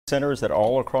centers that are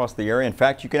all across the area. In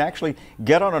fact, you can actually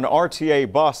get on an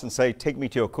RTA bus and say, take me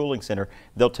to a cooling center.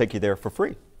 They'll take you there for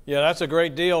free. Yeah, that's a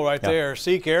great deal right there.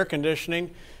 Seek air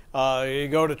conditioning. You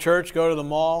go to church, go to the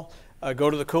mall, go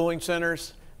to the cooling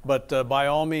centers, but by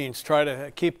all means, try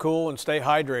to keep cool and stay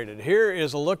hydrated. Here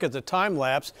is a look at the time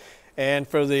lapse. And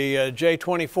for the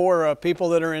J24 people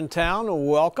that are in town,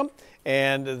 welcome.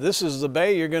 And this is the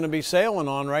bay you're going to be sailing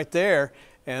on right there.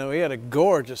 And we had a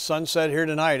gorgeous sunset here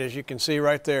tonight, as you can see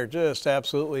right there. Just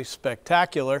absolutely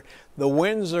spectacular. The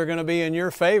winds are going to be in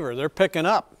your favor. They're picking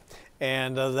up.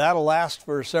 And that'll last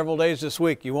for several days this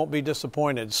week. You won't be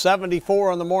disappointed.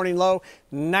 74 on the morning low,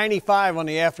 95 on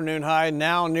the afternoon high,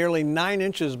 now nearly 9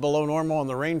 inches below normal on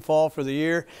the rainfall for the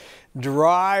year.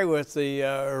 Dry with the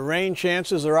rain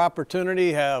chances or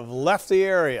opportunity have left the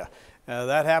area.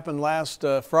 That happened last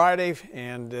Friday,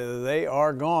 and they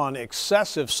are gone.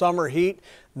 Excessive summer heat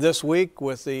this week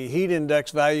with the heat index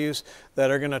values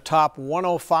that are going to top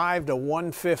 105 to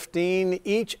 115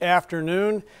 each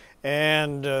afternoon.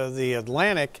 And the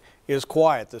Atlantic is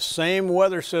quiet. The same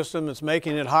weather system that's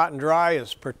making it hot and dry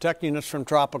is protecting us from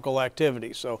tropical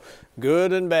activity. So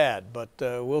good and bad, but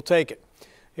we'll take it.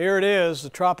 Here it is, the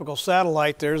tropical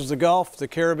satellite. There's the Gulf, the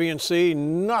Caribbean Sea,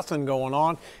 nothing going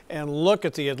on. And look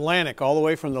at the Atlantic, all the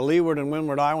way from the Leeward and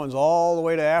Windward Islands all the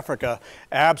way to Africa.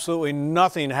 Absolutely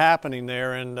nothing happening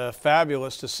there, and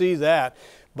fabulous to see that.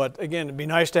 But again, it'd be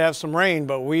nice to have some rain,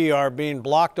 but we are being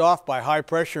blocked off by high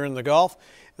pressure in the Gulf.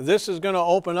 This is going to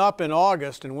open up in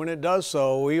August, and when it does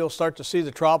so, we'll start to see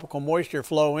the tropical moisture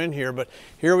flow in here. But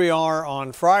here we are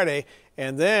on Friday,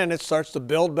 and then it starts to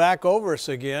build back over us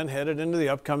again, headed into the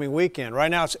upcoming weekend. Right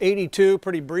now it's 82,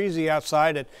 pretty breezy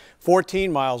outside at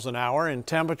 14 miles an hour, and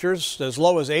temperatures as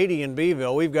low as 80 in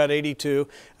Beeville. We've got 82,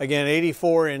 again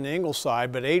 84 in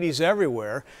Ingleside, but 80s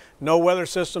everywhere. No weather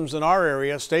systems in our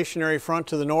area. Stationary front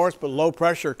to the north, but low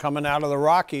pressure coming out of the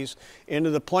Rockies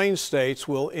into the Plains states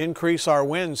will increase our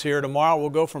winds here tomorrow. We'll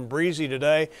go from breezy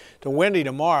today to windy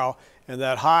tomorrow. And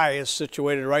that high is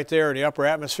situated right there in the upper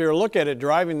atmosphere. Look at it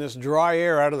driving this dry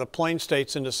air out of the Plains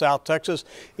states into South Texas.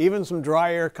 Even some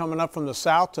dry air coming up from the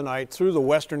south tonight through the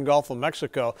western Gulf of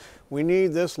Mexico. We need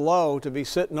this low to be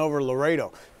sitting over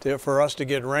Laredo for us to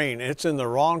get rain. It's in the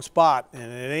wrong spot, and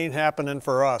it ain't happening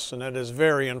for us, and that is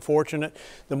very unfortunate.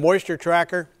 The moisture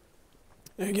tracker,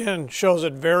 again, shows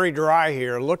it very dry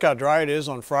here. Look how dry it is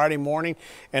on Friday morning,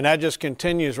 and that just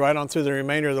continues right on through the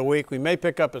remainder of the week. We may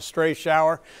pick up a stray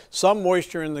shower, some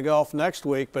moisture in the Gulf next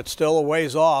week, but still a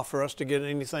ways off for us to get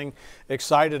anything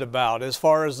excited about. As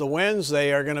far as the winds,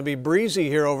 they are going to be breezy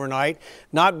here overnight.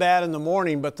 Not bad in the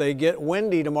morning, but they get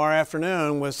windy tomorrow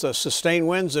afternoon with sustained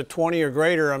winds at 20 or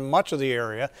greater on much of the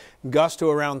area, gusts to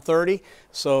around 30.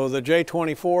 So the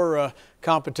J24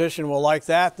 competition will like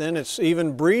that. Then it's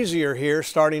even breezier here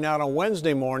starting out on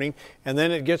Wednesday morning, and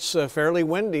then it gets fairly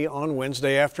windy on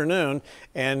Wednesday afternoon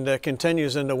and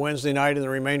continues into Wednesday night and the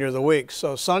remainder of the week.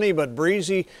 So sunny but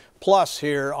breezy plus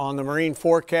here on the marine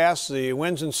forecast. The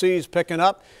winds and seas picking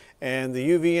up, and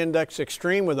the UV index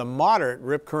extreme with a moderate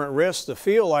rip current risk. The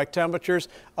feel-like temperatures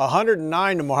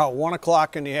 109 tomorrow at 1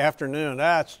 o'clock in the afternoon.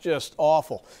 That's just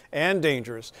awful and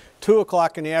dangerous. 2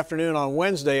 o'clock in the afternoon on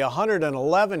Wednesday,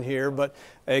 111 here, but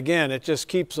again, it just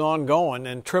keeps on going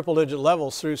and triple-digit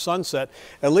levels through sunset.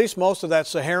 At least most of that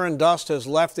Saharan dust has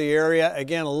left the area.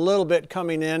 Again, a little bit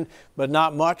coming in, but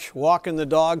not much. Walking the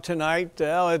dog tonight,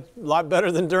 well, it's a lot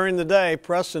better than during the day.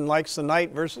 Preston likes the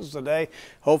night versus the day.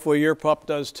 Hopefully your pup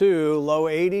does too. Low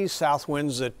 80s, south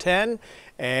winds at 10,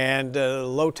 and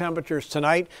low temperatures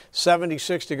tonight,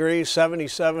 76 degrees,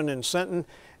 77 in Sinton.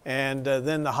 And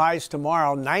then the highs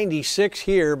tomorrow, 96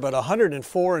 here, but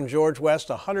 104 in George West,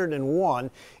 101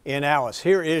 in Alice.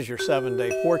 Here is your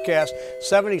 7-day forecast.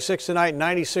 76 tonight,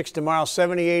 96 tomorrow,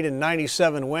 78 and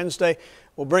 97 Wednesday.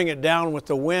 We'll bring it down with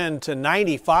the wind to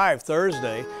 95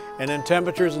 Thursday, and then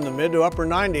temperatures in the mid to upper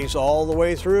 90s all the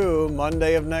way through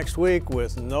Monday of next week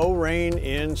with no rain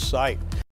in sight.